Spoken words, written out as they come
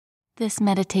This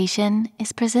meditation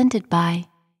is presented by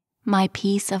My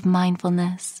Peace of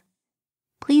Mindfulness.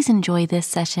 Please enjoy this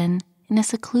session in a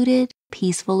secluded,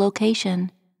 peaceful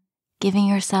location, giving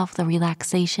yourself the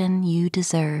relaxation you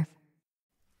deserve.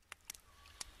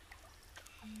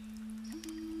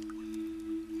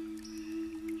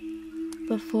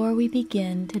 Before we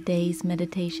begin today's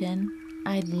meditation,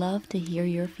 I'd love to hear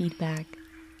your feedback.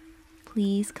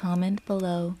 Please comment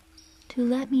below to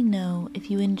let me know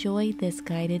if you enjoyed this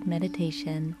guided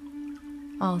meditation.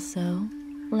 Also,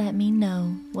 let me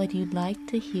know what you'd like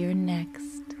to hear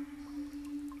next.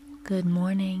 Good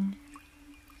morning.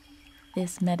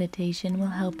 This meditation will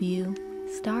help you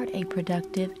start a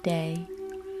productive day.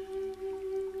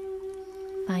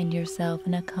 Find yourself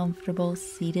in a comfortable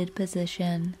seated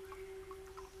position,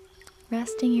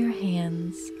 resting your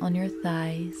hands on your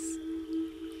thighs.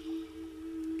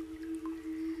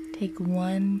 Take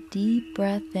one deep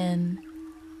breath in,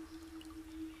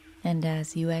 and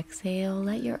as you exhale,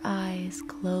 let your eyes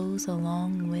close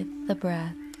along with the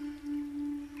breath.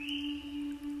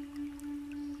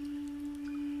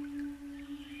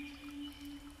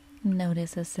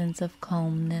 Notice a sense of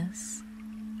calmness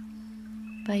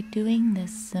by doing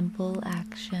this simple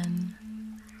action.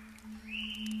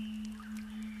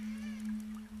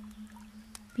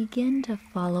 Begin to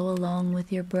follow along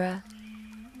with your breath,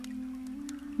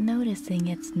 noticing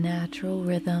its natural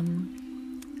rhythm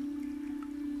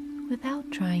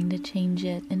without trying to change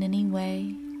it in any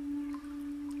way.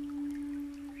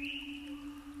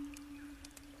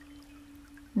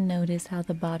 Notice how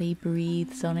the body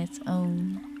breathes on its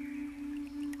own,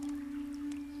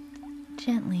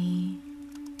 gently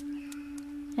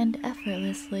and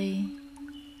effortlessly.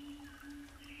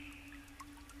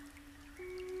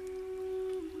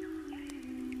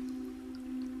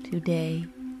 Today,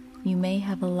 you may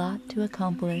have a lot to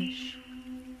accomplish,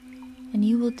 and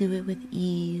you will do it with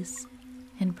ease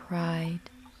and pride.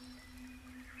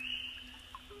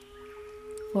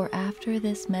 For after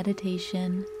this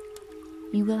meditation,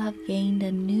 you will have gained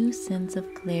a new sense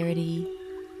of clarity.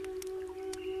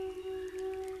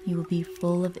 You will be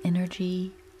full of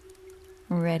energy,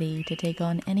 ready to take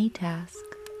on any task.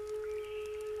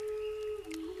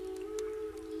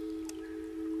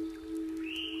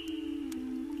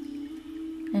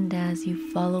 And as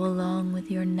you follow along with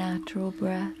your natural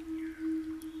breath,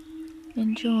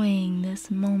 enjoying this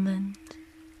moment,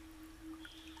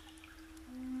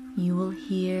 you will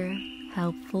hear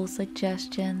helpful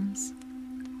suggestions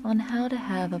on how to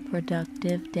have a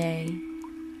productive day.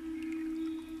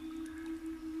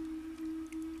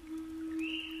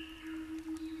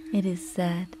 It is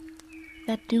said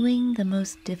that doing the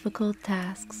most difficult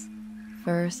tasks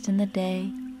first in the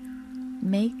day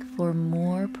make for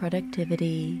more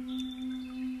productivity.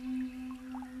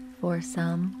 For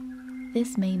some,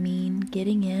 this may mean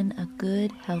getting in a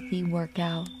good, healthy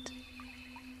workout.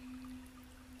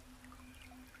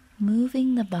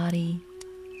 Moving the body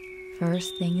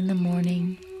first thing in the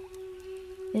morning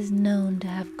is known to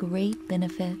have great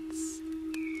benefits,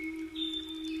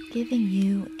 giving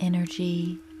you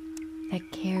energy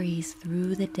that carries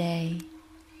through the day.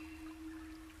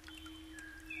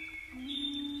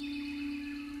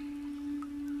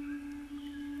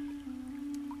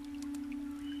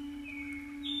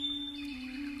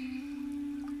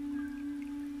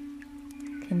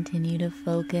 Continue to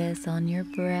focus on your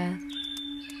breath.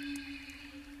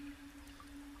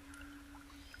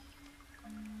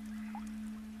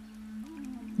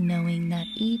 Knowing that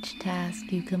each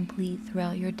task you complete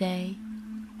throughout your day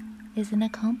is an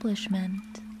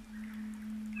accomplishment,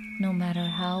 no matter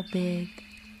how big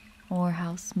or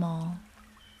how small.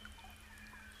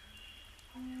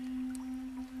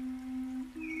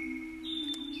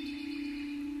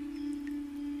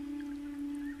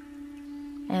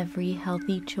 Every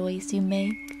healthy choice you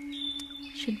make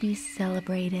should be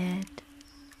celebrated.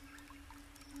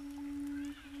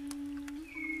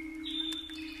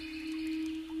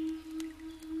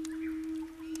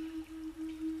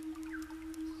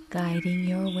 Guiding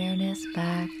your awareness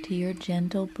back to your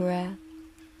gentle breath,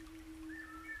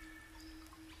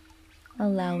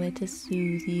 allow it to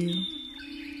soothe you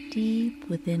deep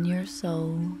within your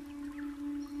soul.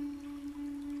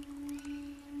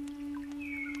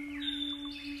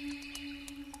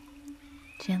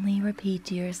 Gently repeat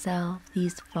to yourself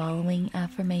these following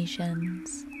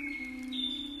affirmations.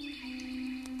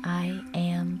 I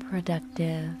am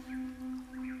productive.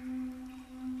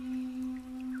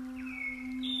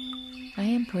 I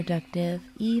am productive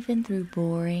even through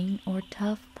boring or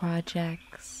tough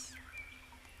projects.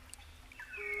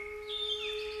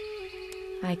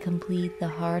 I complete the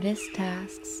hardest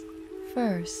tasks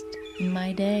first in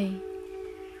my day.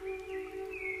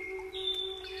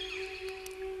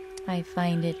 I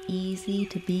find it easy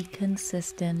to be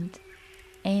consistent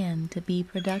and to be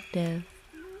productive.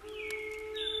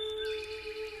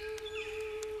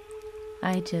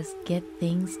 I just get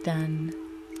things done.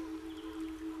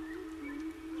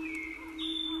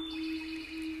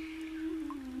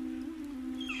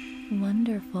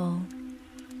 Wonderful.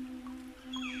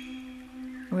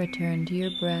 Return to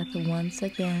your breath once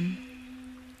again.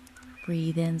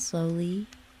 Breathe in slowly.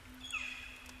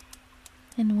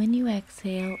 And when you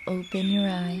exhale, open your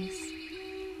eyes,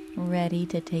 ready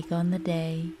to take on the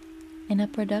day in a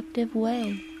productive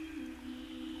way.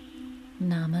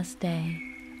 Namaste.